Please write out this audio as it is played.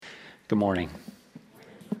Good morning.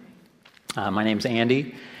 My name's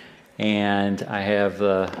Andy, and I have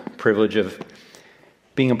the privilege of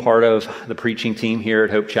being a part of the preaching team here at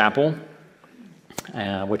Hope Chapel,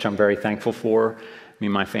 which I'm very thankful for. Me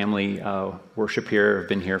and my family worship here. I've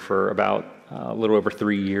been here for about a little over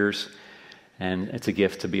 3 years, and it's a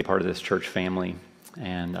gift to be a part of this church family.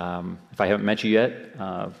 And if I haven't met you yet,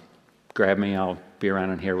 grab me. I'll be around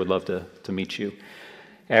in here. Would love to meet you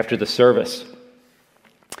after the service.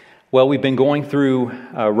 Well, we've been going through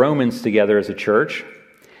Romans together as a church.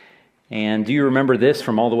 And do you remember this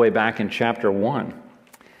from all the way back in chapter 1?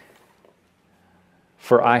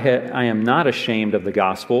 For I am not ashamed of the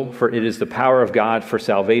gospel, for it is the power of God for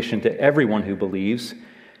salvation to everyone who believes,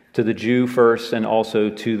 to the Jew first and also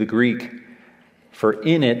to the Greek. For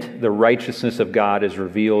in it the righteousness of God is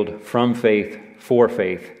revealed from faith for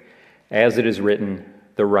faith. As it is written,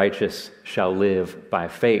 the righteous shall live by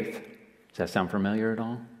faith. Does that sound familiar at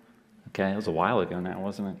all? Okay, that was a while ago now,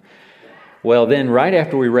 wasn't it? Well, then right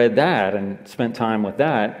after we read that and spent time with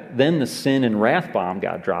that, then the sin and wrath bomb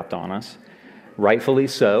got dropped on us, rightfully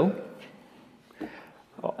so.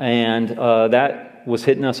 And that was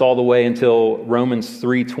hitting us all the way until Romans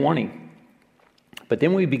 3:20. But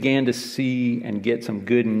then we began to see and get some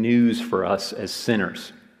good news for us as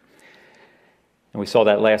sinners. And we saw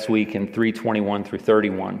that last week in 3:21 through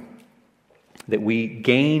 31. That we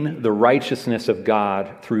gain the righteousness of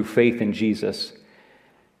God through faith in Jesus,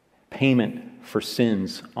 payment for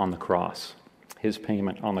sins on the cross. His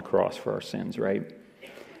payment on the cross for our sins, right?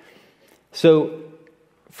 So,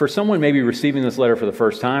 for someone maybe receiving this letter for the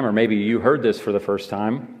first time, or maybe you heard this for the first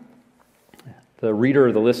time, the reader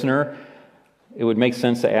or the listener, it would make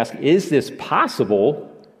sense to ask, is this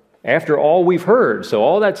possible after all we've heard? So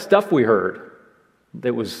all that stuff we heard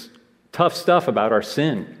that was tough stuff about our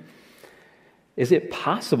sin. Is it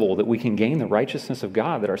possible that we can gain the righteousness of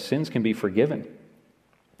God, that our sins can be forgiven?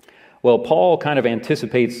 Well, Paul kind of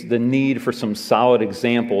anticipates the need for some solid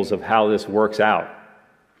examples of how this works out.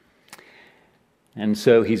 And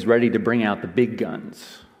so he's ready to bring out the big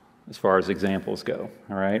guns as far as examples go,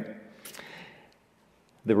 all right?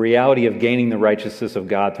 The reality of gaining the righteousness of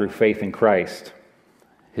God through faith in Christ.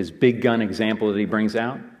 His big gun example that he brings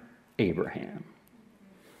out, Abraham.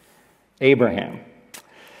 Abraham.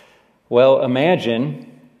 Well,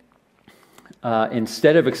 imagine,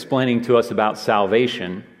 instead of explaining to us about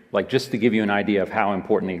salvation, like just to give you an idea of how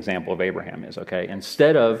important the example of Abraham is, okay?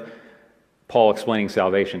 Instead of Paul explaining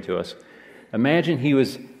salvation to us, imagine he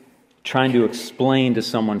was trying to explain to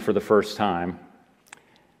someone for the first time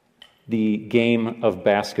the game of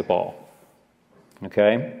basketball,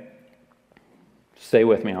 okay? Stay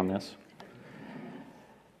with me on this.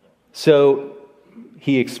 So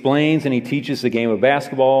he explains and he teaches the game of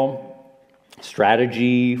basketball,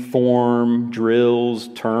 strategy, form, drills,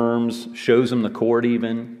 terms, shows them the court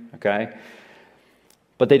even, okay?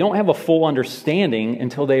 But they don't have a full understanding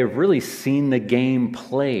until they have really seen the game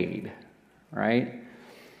played, right?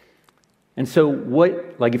 And so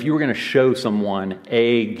like if you were going to show someone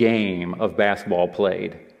a game of basketball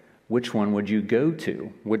played, which one would you go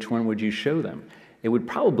to? Which one would you show them? It would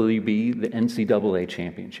probably be the NCAA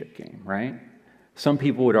championship game, right? Some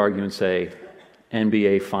people would argue and say,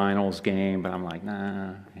 NBA Finals game, but I'm like,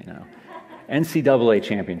 nah, NCAA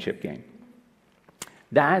championship game.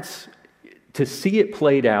 That's, to see it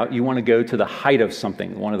played out, you want to go to the height of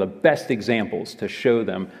something, one of the best examples to show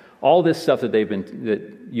them all this stuff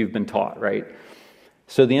that you've been taught, right?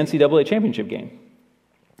 So the NCAA championship game.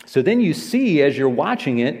 So then you see, as you're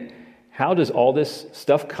watching it, how does all this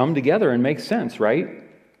stuff come together and make sense, right?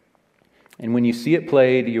 And when you see it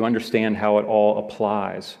played, you understand how it all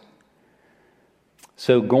applies.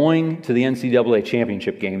 So going to the NCAA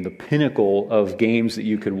championship game, the pinnacle of games that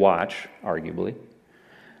you could watch, arguably,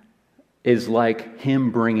 is like him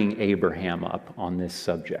bringing Abraham up on this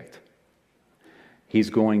subject. He's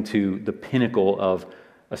going to the pinnacle of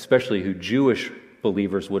especially who Jewish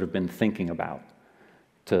believers would have been thinking about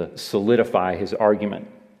to solidify his argument.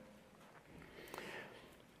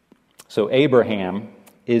 So Abraham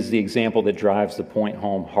is the example that drives the point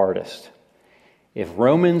home hardest. If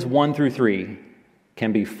Romans 1 through 3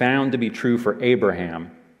 can be found to be true for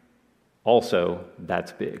Abraham, also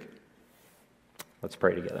that's big. Let's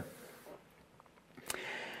pray together.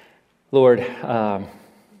 Lord,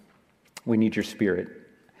 we need your Spirit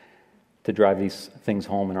to drive these things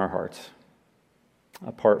home in our hearts.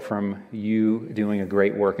 Apart from you doing a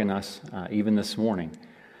great work in us, even this morning,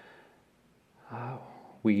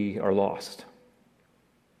 we are lost.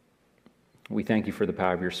 We thank you for the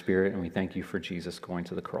power of your Spirit, and we thank you for Jesus going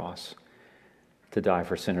to the cross to die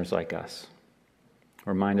for sinners like us.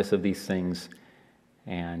 Remind us of these things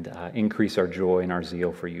and increase our joy and our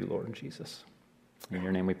zeal for you, Lord Jesus. In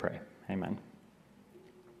your name we pray. Amen.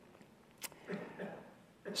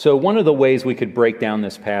 So one of the ways we could break down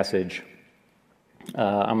this passage,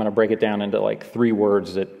 I'm going to break it down into like 3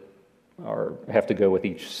 words that have to go with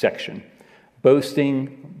each section.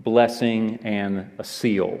 Boasting, blessing, and a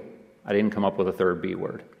seal. I didn't come up with a third B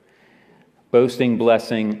word. Boasting,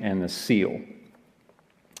 blessing, and the seal.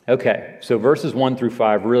 Okay, so verses 1 through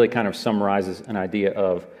 5 really kind of summarizes an idea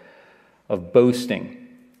of boasting.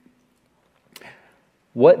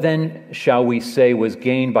 What then shall we say was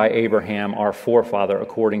gained by Abraham, our forefather,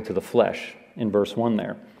 according to the flesh? In verse 1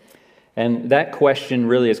 there. And that question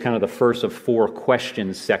really is kind of the first of 4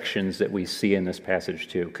 question sections that we see in this passage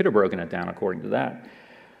too. Could have broken it down according to that.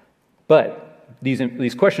 But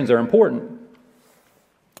these questions are important.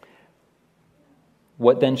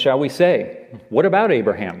 What then shall we say? What about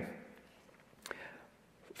Abraham?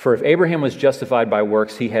 For if Abraham was justified by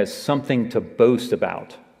works, he has something to boast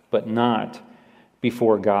about, but not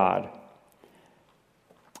before God.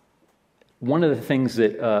 One of the things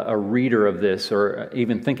that a reader of this, or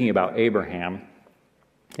even thinking about Abraham,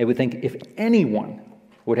 they would think if anyone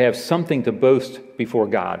would have something to boast before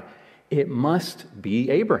God, it must be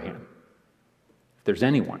Abraham, if there's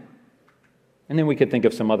anyone. And then we could think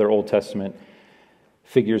of some other Old Testament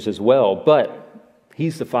figures as well, but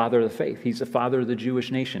he's the father of the faith. He's the father of the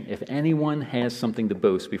Jewish nation. If anyone has something to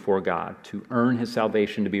boast before God, to earn his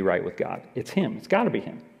salvation, to be right with God, it's him. It's got to be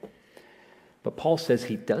him. But Paul says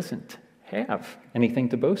he doesn't have anything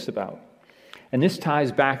to boast about. And this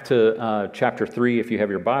ties back to chapter 3. If you have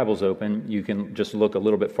your Bibles open, you can just look a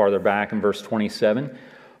little bit farther back in verse 27.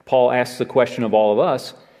 Paul asks the question of all of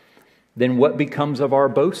us, then what becomes of our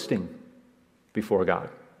boasting before God?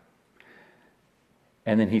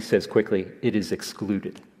 And then he says quickly, it is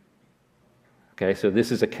excluded. Okay, so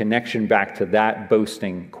this is a connection back to that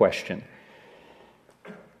boasting question.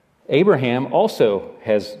 Abraham also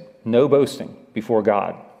has no boasting before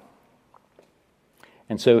God.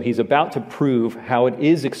 And so he's about to prove how it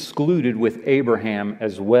is excluded with Abraham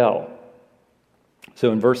as well.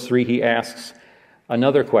 So in verse 3, he asks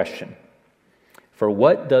another question. For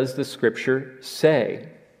what does the Scripture say?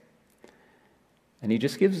 And he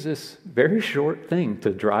just gives this very short thing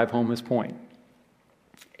to drive home his point.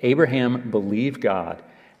 Abraham believed God,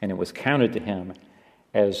 and it was counted to him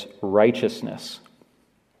as righteousness.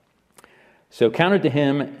 So counted to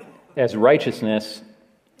him as righteousness,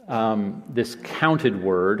 this counted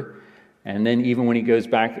word, and then even when he goes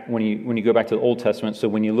back, when you go back to the Old Testament, so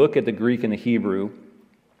when you look at the Greek and the Hebrew,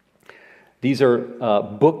 these are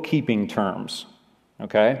bookkeeping terms,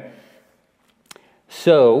 okay?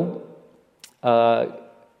 So,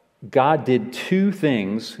 God did 2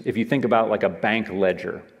 things, if you think about like a bank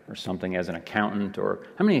ledger or something as an accountant, or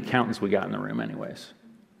how many accountants we got in the room anyways?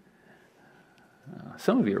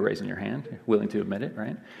 Some of you are raising your hand, willing to admit it,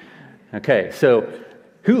 right? Okay, so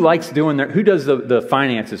who does the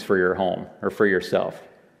finances for your home or for yourself?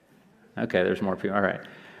 Okay, there's more people. All right.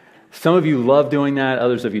 Some of you love doing that.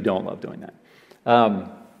 Others of you don't love doing that.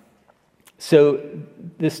 So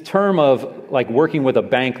this term of like working with a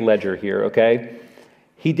bank ledger here, okay?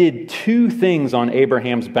 He did 2 things on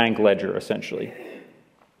Abraham's bank ledger, essentially.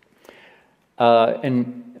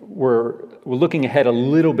 And we're looking ahead a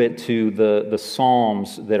little bit to the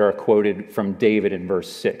Psalms that are quoted from David in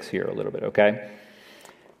verse 6 here a little bit, okay?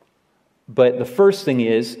 But the first thing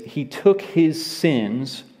is, he took his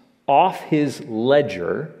sins off his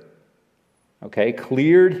ledger, okay,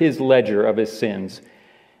 cleared his ledger of his sins,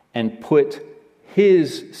 and put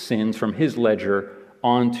his sins from his ledger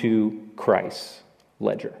onto Christ's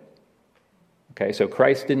ledger. Okay, so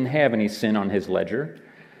Christ didn't have any sin on his ledger,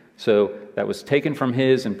 so that was taken from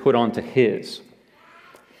his and put onto his.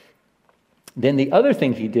 Then the other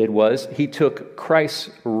thing he did was, he took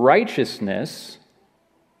Christ's righteousness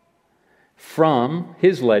from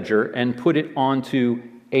his ledger and put it onto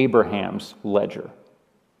Abraham's ledger.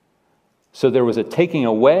 So there was a taking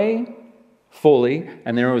away fully,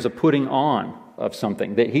 and there was a putting on of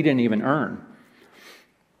something that he didn't even earn.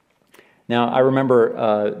 Now, I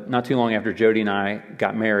remember not too long after Jody and I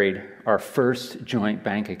got married, our first joint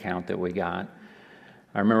bank account that we got.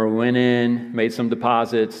 I remember we went in, made some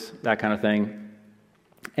deposits, that kind of thing.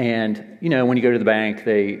 And, you know, when you go to the bank,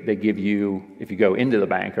 they give you, if you go into the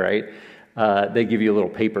bank, right, they give you a little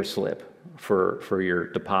paper slip for your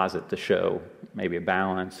deposit to show maybe a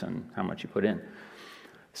balance and how much you put in.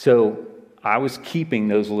 So I was keeping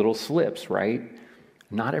those little slips, right?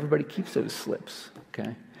 Not everybody keeps those slips,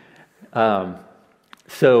 okay?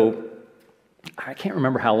 So I can't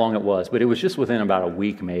remember how long it was, but it was just within about a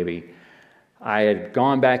week maybe. I had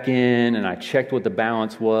gone back in and I checked what the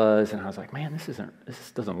balance was, and I was like, man,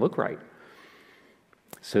 this doesn't look right.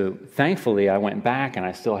 So thankfully, I went back and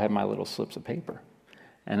I still had my little slips of paper.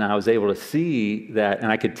 And I was able to see that,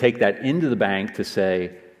 and I could take that into the bank to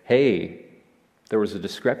say, hey, there was a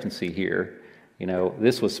discrepancy here. You know,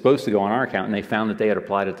 this was supposed to go on our account, and they found that they had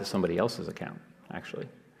applied it to somebody else's account, actually.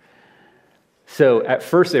 So at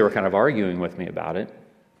first, they were kind of arguing with me about it.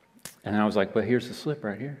 And I was like, but here's the slip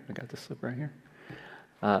right here. I got the slip right here.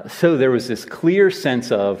 So there was this clear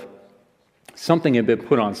sense of something had been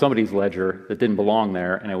put on somebody's ledger that didn't belong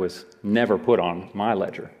there, and it was never put on my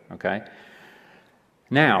ledger, okay?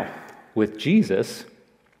 Now, with Jesus,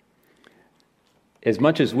 as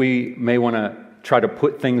much as we may want to try to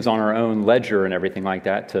put things on our own ledger and everything like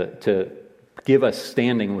that to give us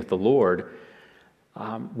standing with the Lord,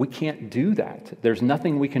 we can't do that. There's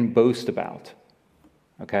nothing we can boast about.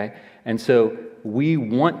 Okay? And so we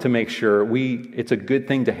want to make sure it's a good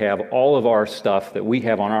thing to have all of our stuff that we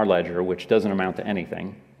have on our ledger, which doesn't amount to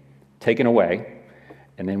anything, taken away,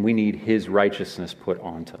 and then we need His righteousness put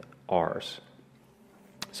onto ours.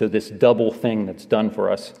 So this double thing that's done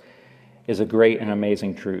for us is a great and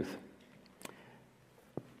amazing truth.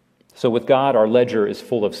 So with God, our ledger is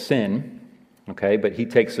full of sin, okay, but He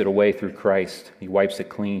takes it away through Christ. He wipes it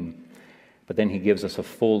clean. But then He gives us a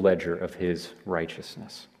full ledger of His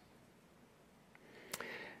righteousness.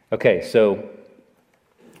 Okay, so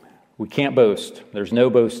we can't boast. There's no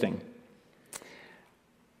boasting.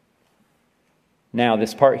 Now,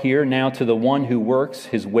 this part here, now to the one who works,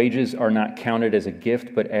 his wages are not counted as a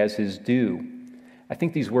gift, but as his due. I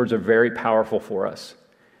think these words are very powerful for us.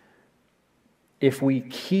 If we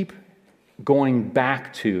keep going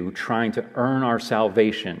back to trying to earn our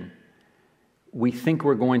salvation, we think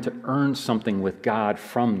we're going to earn something with God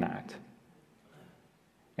from that.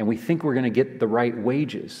 And we think we're going to get the right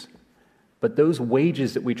wages. But those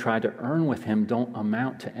wages that we try to earn with Him don't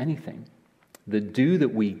amount to anything. The due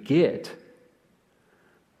that we get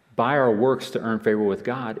by our works to earn favor with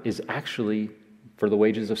God is actually, for the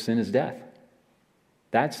wages of sin is death.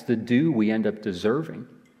 That's the due we end up deserving.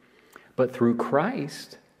 But through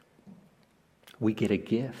Christ, we get a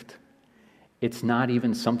gift. It's not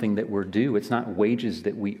even something that we're due. It's not wages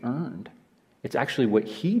that we earned. It's actually what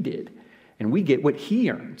He did. And we get what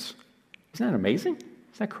He earns. Isn't that amazing?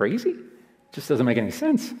 Isn't that crazy? It just doesn't make any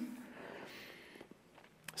sense.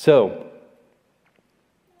 So,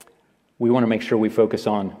 we want to make sure we focus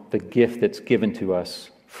on the gift that's given to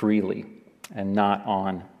us freely and not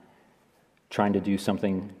on trying to do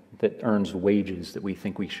something that earns wages that we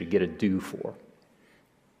think we should get a due for.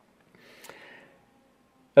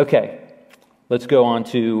 Okay. Let's go on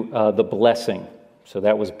to the blessing. So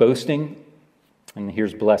that was boasting, and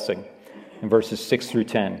here's blessing in verses 6 through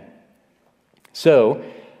 10. So,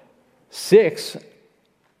 6,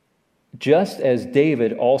 just as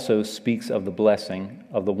David also speaks of the blessing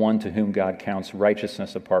of the one to whom God counts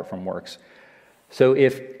righteousness apart from works. So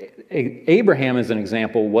if Abraham, as an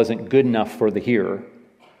example, wasn't good enough for the hearer,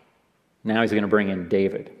 now he's going to bring in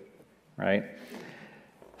David, right?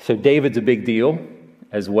 So David's a big deal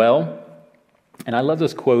as well. And I love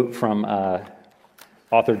this quote from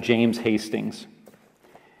author James Hastings.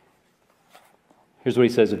 Here's what he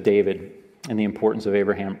says of David and the importance of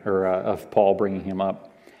of Paul bringing him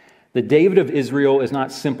up. The David of Israel is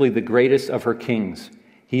not simply the greatest of her kings.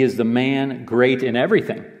 He is the man great in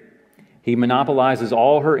everything. He monopolizes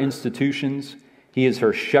all her institutions. He is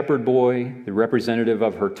her shepherd boy, the representative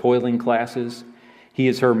of her toiling classes. He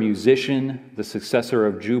is her musician, the successor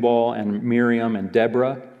of Jubal and Miriam and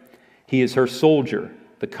Deborah. He is her soldier,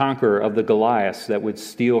 the conqueror of the Goliaths that would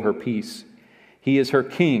steal her peace. He is her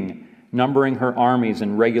king, numbering her armies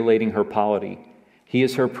and regulating her polity. He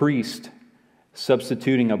is her priest,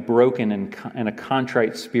 substituting a broken and a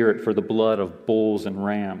contrite spirit for the blood of bulls and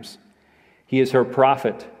rams. He is her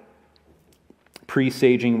prophet,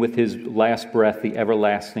 presaging with his last breath the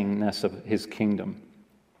everlastingness of his kingdom.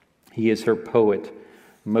 He is her poet.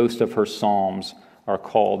 Most of her psalms are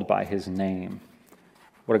called by his name.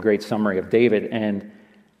 What a great summary of David. And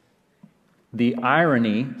the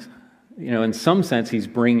irony, in some sense, he's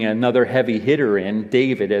bringing another heavy hitter in,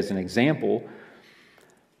 David, as an example.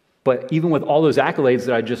 But even with all those accolades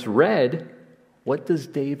that I just read, what does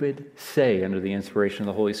David say under the inspiration of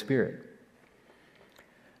the Holy Spirit?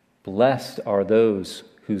 Blessed are those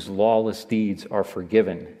whose lawless deeds are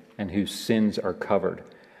forgiven and whose sins are covered.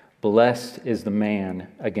 Blessed is the man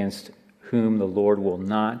against whom the Lord will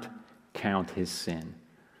not count his sin.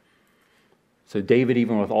 So David,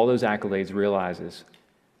 even with all those accolades, realizes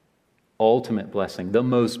ultimate blessing, the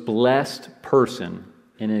most blessed person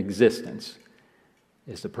in existence,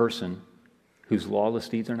 is the person whose lawless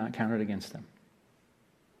deeds are not counted against them.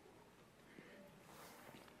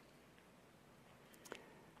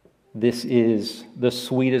 This is the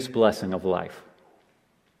sweetest blessing of life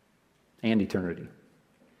and eternity.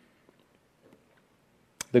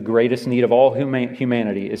 The greatest need of all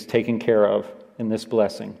humanity is taken care of in this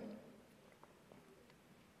blessing.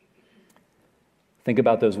 Think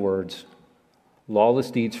about those words.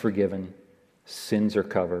 Lawless deeds forgiven, sins are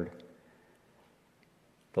covered.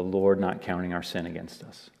 The Lord not counting our sin against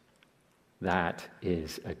us. That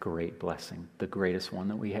is a great blessing, the greatest one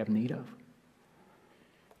that we have need of.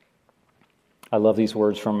 I love these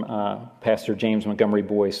words from Pastor James Montgomery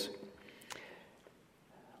Boyce.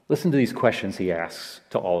 Listen to these questions he asks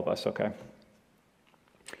to all of us, okay?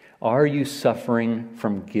 Are you suffering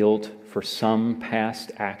from guilt for some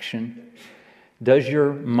past action? Does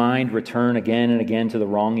your mind return again and again to the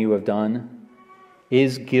wrong you have done?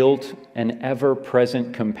 Is guilt an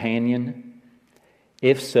ever-present companion?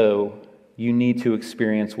 If so, you need to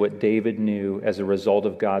experience what David knew as a result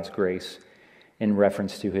of God's grace in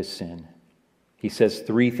reference to his sin. He says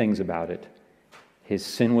 3 things about it. His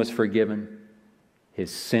sin was forgiven, his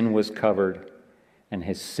sin was covered, and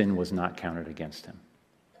his sin was not counted against him.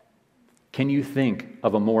 Can you think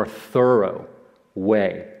of a more thorough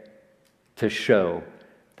way to show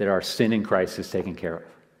that our sin in Christ is taken care of?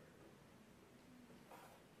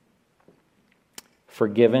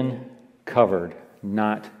 Forgiven, covered,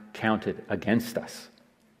 not counted against us.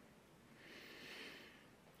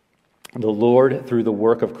 The Lord, through the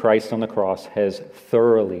work of Christ on the cross, has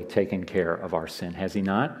thoroughly taken care of our sin. Has he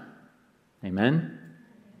not? Amen?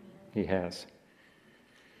 He has.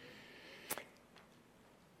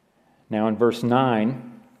 Now in verse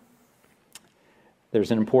 9,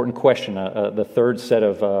 there's an important question, the third set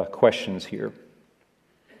of questions here.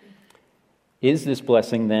 Is this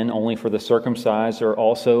blessing then only for the circumcised or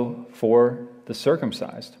also for the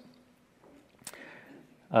circumcised?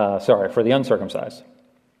 For the uncircumcised.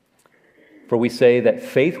 For we say that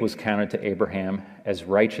faith was counted to Abraham as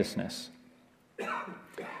righteousness.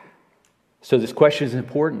 So this question is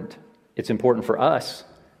important. It's important for us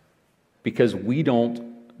because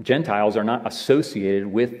Gentiles are not associated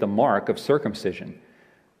with the mark of circumcision.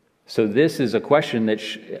 So this is a question that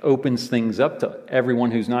opens things up to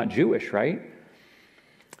everyone who's not Jewish, right?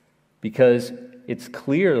 Because it's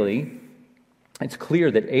clear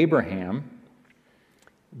that Abraham,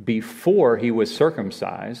 before he was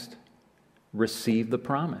circumcised, received the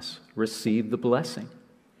promise, received the blessing.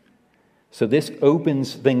 So this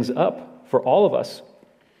opens things up for all of us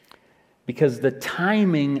because the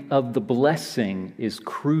timing of the blessing is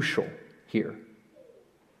crucial here.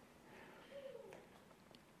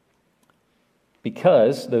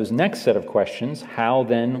 Because those next set of questions, how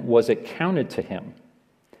then was it counted to him?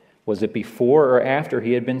 Was it before or after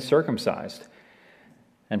he had been circumcised?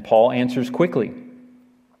 And Paul answers quickly.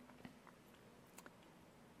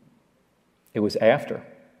 It was after.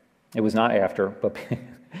 It was not after,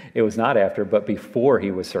 but before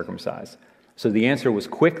he was circumcised. So the answer was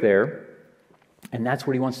quick there, and that's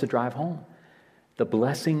what he wants to drive home. The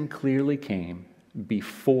blessing clearly came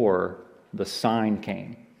before the sign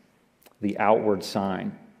came, the outward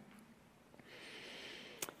sign.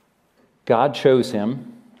 God chose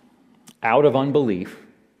him out of unbelief.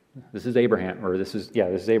 This is Abraham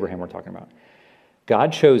we're talking about.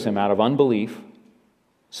 God chose him out of unbelief,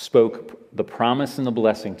 spoke the promise and the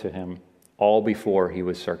blessing to him all before he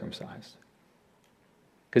was circumcised.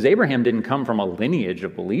 Because Abraham didn't come from a lineage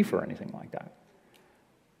of belief or anything like that.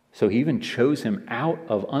 So he even chose him out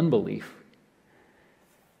of unbelief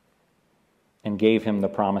and gave him the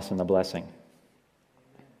promise and the blessing.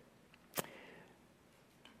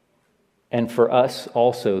 And for us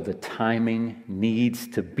also, the timing needs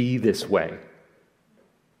to be this way.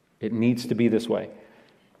 It needs to be this way.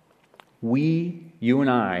 You and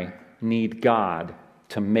I, need God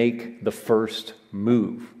to make the first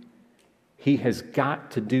move. He has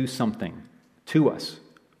got to do something to us,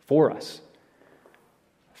 for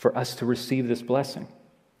us to receive this blessing.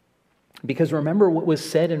 Because remember what was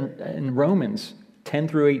said in Romans 10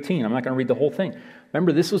 through 18. I'm not going to read the whole thing.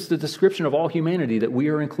 Remember, this was the description of all humanity that we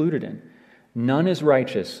are included in. None is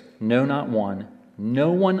righteous, no, not one.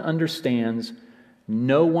 No one understands.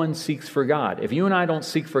 No one seeks for God. If you and I don't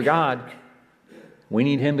seek for God, we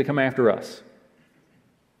need Him to come after us.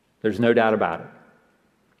 There's no doubt about it.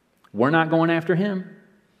 We're not going after Him.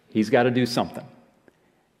 He's got to do something.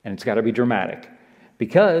 And it's got to be dramatic.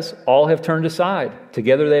 Because all have turned aside.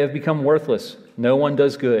 Together they have become worthless. No one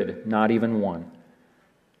does good, not even one.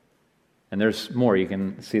 And there's more. You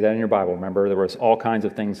can see that in your Bible. Remember, there was all kinds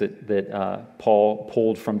of things that Paul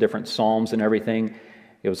pulled from different Psalms and everything.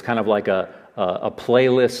 It was kind of like a a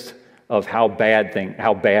playlist of how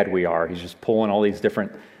bad we are. He's just pulling all these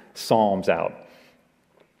different psalms out.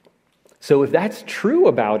 So if that's true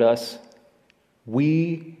about us,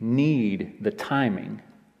 we need the timing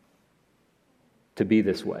to be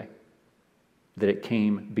this way, that it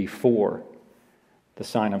came before the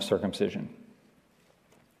sign of circumcision.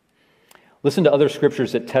 Listen to other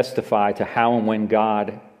scriptures that testify to how and when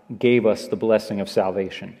God gave us the blessing of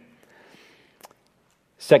salvation.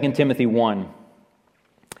 2 Timothy 1.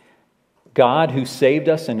 God who saved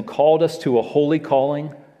us and called us to a holy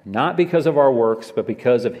calling, not because of our works, but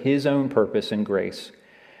because of his own purpose and grace,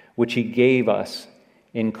 which he gave us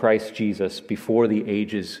in Christ Jesus before the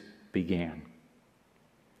ages began.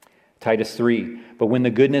 Titus 3. But when the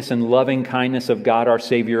goodness and loving kindness of God our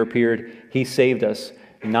Savior appeared, he saved us,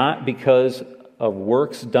 not because of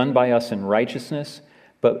works done by us in righteousness,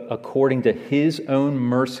 but according to his own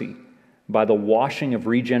mercy, by the washing of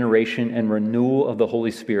regeneration and renewal of the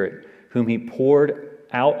Holy Spirit, whom he poured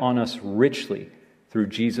out on us richly through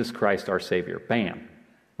Jesus Christ our Savior. Bam.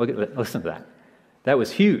 Listen to that. That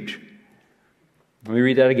was huge. Let me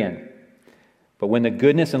read that again. But when the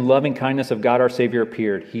goodness and loving kindness of God our Savior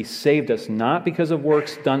appeared, he saved us not because of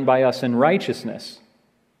works done by us in righteousness.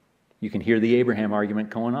 You can hear the Abraham argument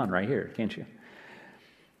going on right here, can't you?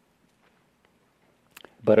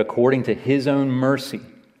 But according to his own mercy,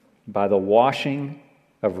 by the washing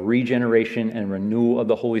of regeneration and renewal of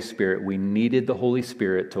the Holy Spirit. We needed the Holy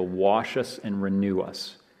Spirit to wash us and renew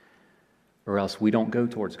us, or else we don't go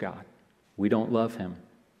towards God. We don't love him.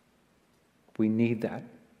 We need that.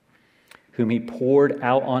 Whom he poured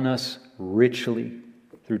out on us richly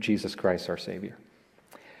through Jesus Christ our Savior.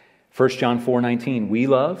 1 John 4:19, we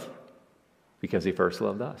love because he first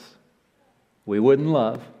loved us. We wouldn't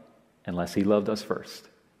love unless he loved us first,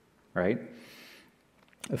 right?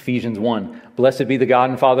 Ephesians 1, blessed be the God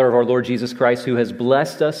and Father of our Lord Jesus Christ, who has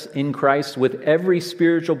blessed us in Christ with every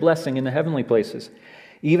spiritual blessing in the heavenly places,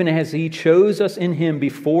 even as he chose us in him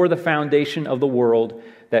before the foundation of the world,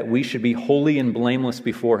 that we should be holy and blameless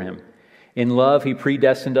before him. In love, he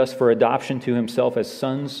predestined us for adoption to himself as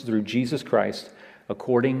sons through Jesus Christ,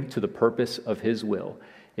 according to the purpose of his will.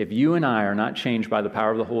 If you and I are not changed by the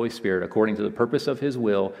power of the Holy Spirit, according to the purpose of his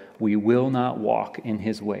will, we will not walk in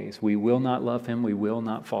his ways. We will not love him. We will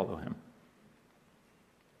not follow him.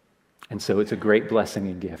 And so it's a great blessing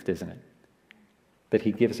and gift, isn't it? That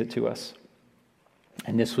he gives it to us.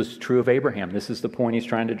 And this was true of Abraham. This is the point he's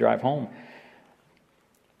trying to drive home.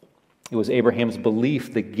 It was Abraham's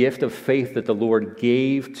belief, the gift of faith that the Lord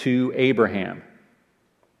gave to Abraham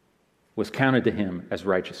was counted to him as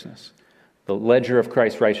righteousness. The ledger of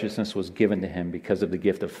Christ's righteousness was given to him because of the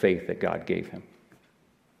gift of faith that God gave him.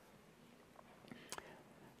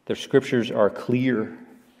 The scriptures are clear.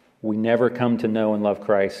 We never come to know and love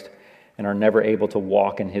Christ and are never able to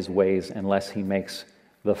walk in his ways unless he makes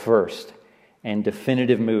the first and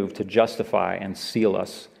definitive move to justify and seal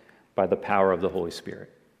us by the power of the Holy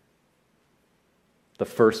Spirit. The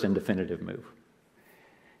first and definitive move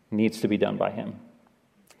needs to be done by him.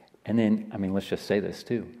 And then, let's just say this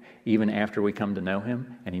too. Even after we come to know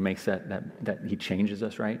him and he makes that he changes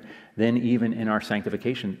us, right? Then even in our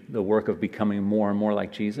sanctification, the work of becoming more and more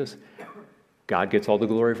like Jesus, God gets all the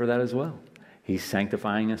glory for that as well. He's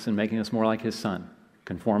sanctifying us and making us more like his Son,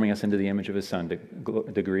 conforming us into the image of his Son,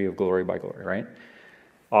 degree of glory by glory, right?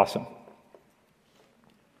 Awesome.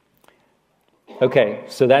 Okay,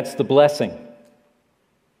 so that's the blessing.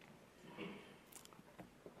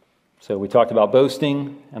 So we talked about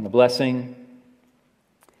boasting and the blessing,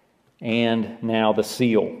 and now the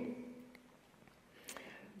seal.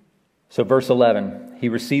 So verse 11, he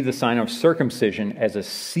received the sign of circumcision as a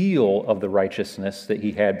seal of the righteousness that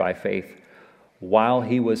he had by faith while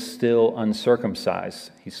he was still uncircumcised.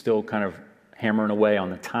 He's still kind of hammering away on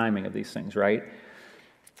the timing of these things, right?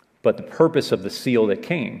 But the purpose of the seal that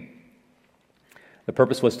came, the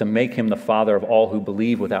purpose was to make him the father of all who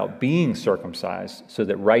believe without being circumcised, so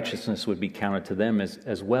that righteousness would be counted to them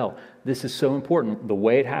as well. This is so important. The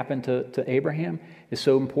way it happened to Abraham is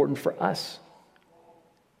so important for us.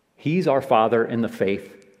 He's our father in the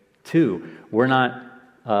faith too. We're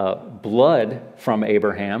not blood from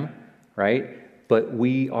Abraham, right? But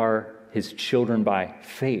we are his children by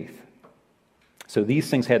faith. So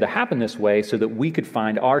these things had to happen this way so that we could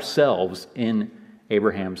find ourselves in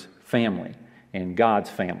Abraham's family. In God's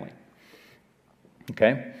family.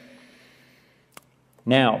 Okay?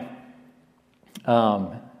 Now,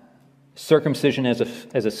 circumcision as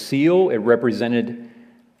a seal, it represented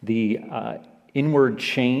the inward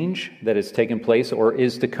change that has taken place or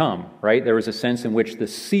is to come, right? There was a sense in which the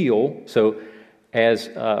seal, so as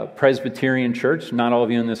a Presbyterian church, not all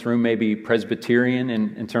of you in this room may be Presbyterian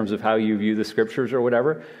in terms of how you view the Scriptures or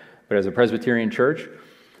whatever, but as a Presbyterian church,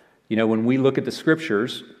 when we look at the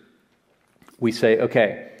Scriptures, we say,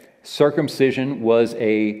 okay, circumcision was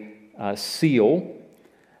a seal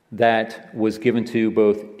that was given to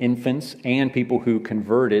both infants and people who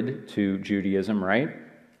converted to Judaism, right?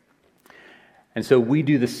 And so we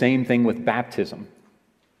do the same thing with baptism.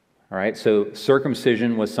 All right, so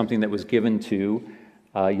circumcision was something that was given to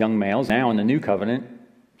young males. Now in the New Covenant,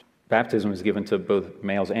 baptism is given to both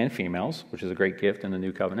males and females, which is a great gift in the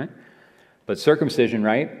New Covenant. But circumcision,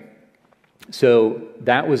 right? So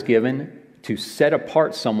that was given to set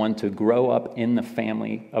apart someone to grow up in the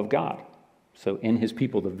family of God. So in his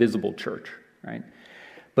people, the visible church, right?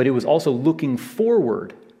 But it was also looking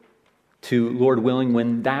forward to, Lord willing,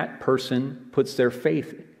 when that person puts their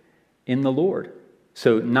faith in the Lord.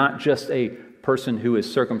 So not just a person who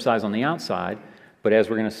is circumcised on the outside, but as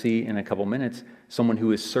we're going to see in a couple minutes, someone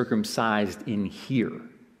who is circumcised in here,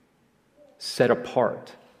 set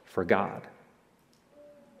apart for God.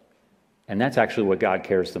 And that's actually what God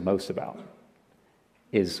cares the most about,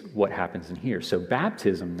 is what happens in here. So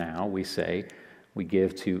baptism now, we say, we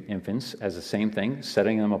give to infants as the same thing,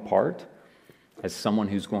 setting them apart as someone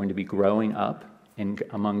who's going to be growing up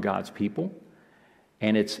among God's people.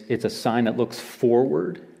 And it's a sign that looks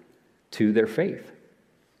forward to their faith.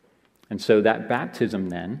 And so that baptism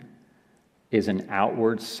then is an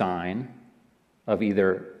outward sign of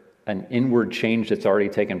either an inward change that's already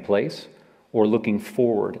taken place or looking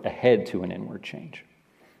forward ahead to an inward change.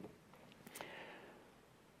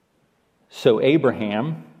 So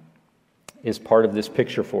Abraham is part of this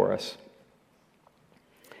picture for us.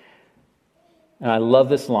 And I love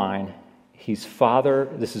this line. He's father,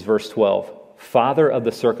 this is verse 12, father of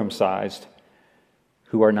the circumcised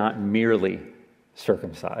who are not merely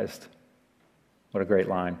circumcised. What a great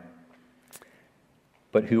line.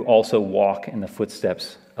 But who also walk in the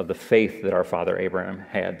footsteps of the faith that our father Abraham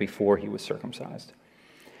had before he was circumcised.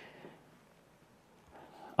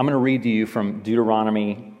 I'm going to read to you from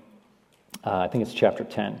Deuteronomy, I think it's chapter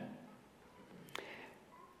 10.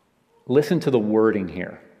 Listen to the wording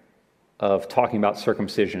here of talking about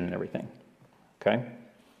circumcision and everything. Okay?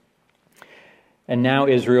 And now,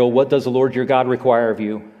 Israel, what does the Lord your God require of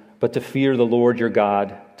you, but to fear the Lord your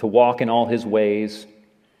God, to walk in all his ways,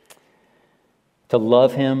 to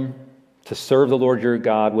love him, to serve the Lord your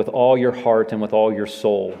God with all your heart and with all your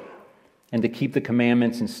soul, and to keep the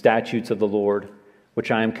commandments and statutes of the Lord,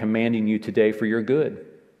 which I am commanding you today for your good.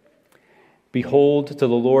 Behold, to the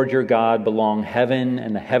Lord your God belong heaven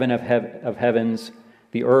and the heaven of heavens,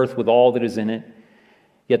 the earth with all that is in it.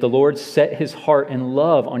 Yet the Lord set his heart and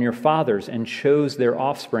love on your fathers and chose their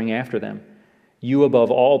offspring after them, you above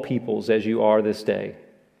all peoples as you are this day.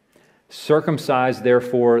 Circumcise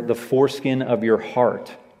therefore the foreskin of your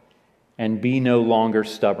heart and be no longer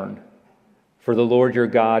stubborn. For the Lord your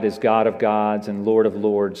God is God of gods and Lord of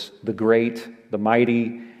lords, the great, the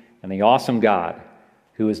mighty, and the awesome God,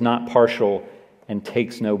 who is not partial and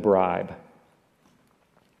takes no bribe.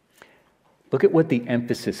 Look at what the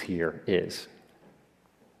emphasis here is.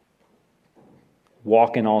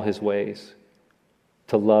 Walk in all his ways,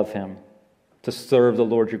 to love him, to serve the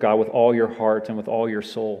Lord your God with all your heart and with all your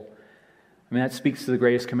soul. I mean, that speaks to the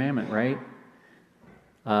greatest commandment, right?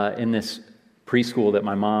 In this preschool that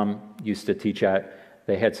my mom used to teach at,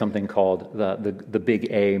 they had something called the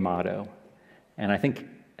Big A motto. And I think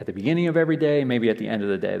at the beginning of every day, maybe at the end of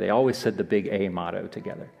the day, they always said the Big A motto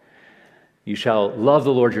together. You shall love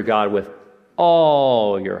the Lord your God with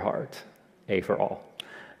all your heart, A for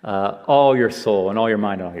all your soul and all your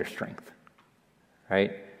mind and all your strength,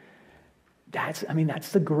 right? That's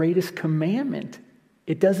the greatest commandment.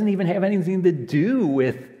 It doesn't even have anything to do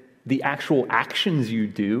with the actual actions you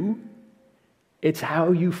do. It's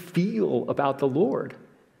how you feel about the Lord.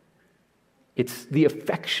 It's the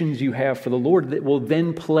affections you have for the Lord that will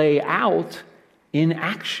then play out in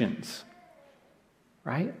actions,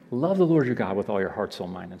 right? Love the Lord your God with all your heart, soul,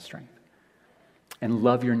 mind, and strength. And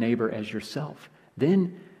love your neighbor as yourself.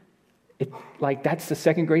 Then, that's the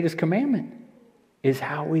second greatest commandment, is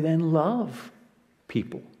how we then love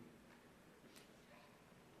people.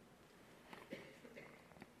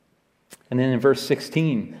 And then in verse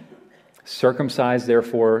 16, circumcise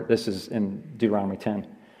therefore, this is in Deuteronomy 10,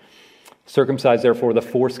 circumcise therefore the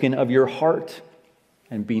foreskin of your heart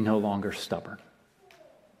and be no longer stubborn.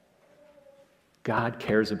 God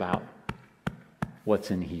cares about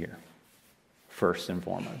what's in here, first and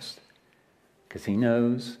foremost. Because he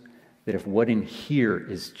knows that if what in here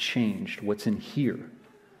is changed, what's in here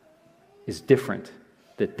is different,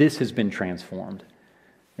 that this has been transformed,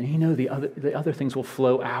 And you know the other things will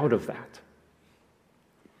flow out of that.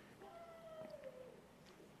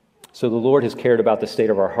 So the Lord has cared about the state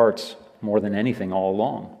of our hearts more than anything all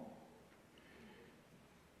along.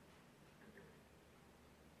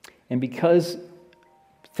 And because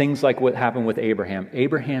things like what happened with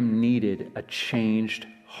Abraham needed a changed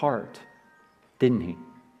heart, didn't he?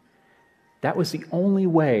 That was the only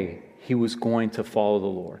way he was going to follow the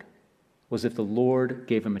Lord, was if the Lord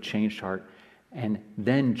gave him a changed heart and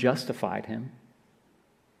then justified him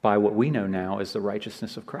by what we know now as the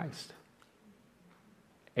righteousness of Christ.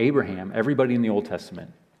 Abraham, everybody in the Old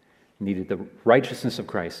Testament, needed the righteousness of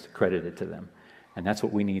Christ credited to them. And that's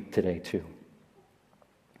what we need today too.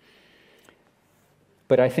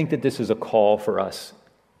 But I think that this is a call for us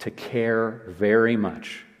to care very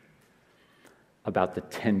much about the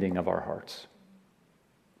tending of our hearts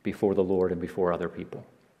before the Lord and before other people.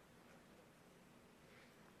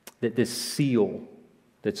 That this seal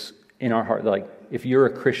that's in our heart, like if you're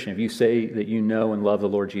a Christian, if you say that you know and love the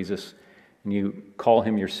Lord Jesus and you call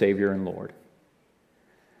him your Savior and Lord,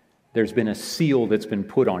 there's been a seal that's been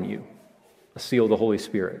put on you, a seal of the Holy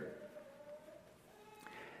Spirit.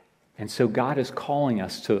 And so God is calling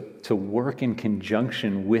us to work in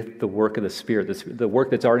conjunction with the work of the Spirit, the work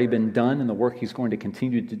that's already been done and the work he's going to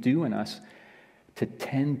continue to do in us, to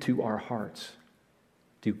tend to our hearts,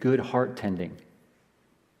 do good heart tending.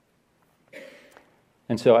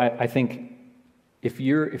 And so I think if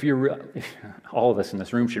all of us in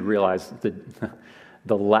this room should realize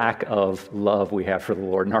the lack of love we have for the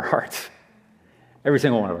Lord in our hearts. Every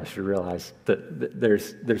single one of us should realize that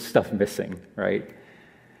there's stuff missing, right?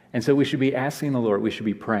 And so we should be asking the Lord, we should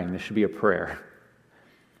be praying, this should be a prayer.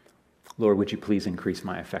 Lord, would you please increase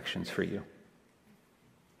my affections for you?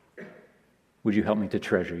 Would you help me to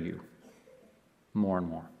treasure you more and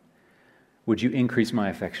more? Would you increase my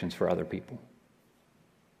affections for other people?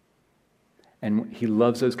 And he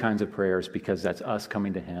loves those kinds of prayers because that's us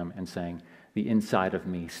coming to him and saying, the inside of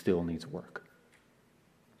me still needs work.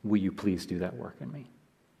 Will you please do that work in me?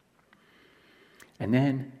 And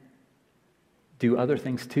then do other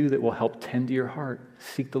things too that will help tend to your heart.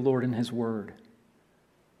 Seek the Lord in his word.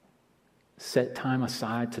 Set time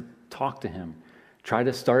aside to talk to him. Try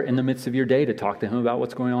to start in the midst of your day to talk to him about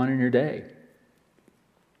what's going on in your day.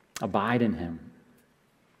 Abide in him.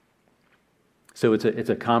 So it's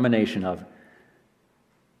a combination of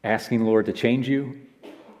asking the Lord to change you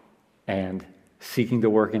and seeking to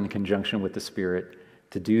work in conjunction with the Spirit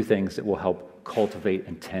to do things that will help cultivate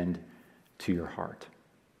and tend to your heart.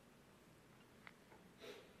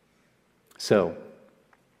 So,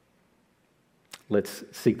 let's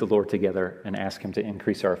seek the Lord together and ask him to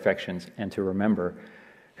increase our affections and to remember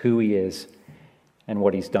who he is and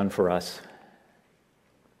what he's done for us.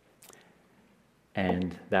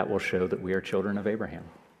 And that will show that we are children of Abraham,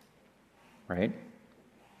 right?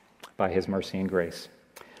 By his mercy and grace.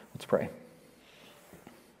 Let's pray.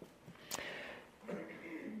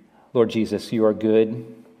 Lord Jesus, you are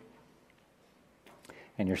good,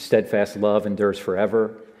 and your steadfast love endures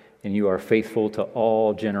forever, and you are faithful to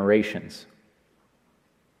all generations.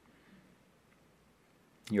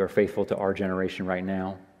 You are faithful to our generation right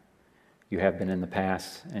now. You have been in the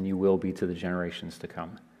past, and you will be to the generations to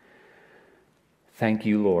come. Thank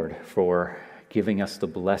you, Lord, for giving us the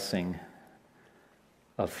blessing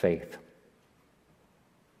of faith.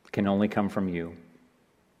 It can only come from you.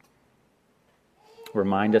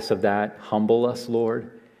 Remind us of that. Humble us,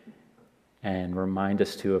 Lord. And remind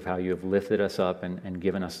us, too, of how you have lifted us up and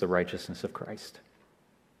given us the righteousness of Christ.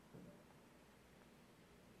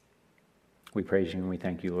 We praise you and we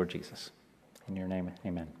thank you, Lord Jesus. In your name,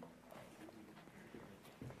 amen.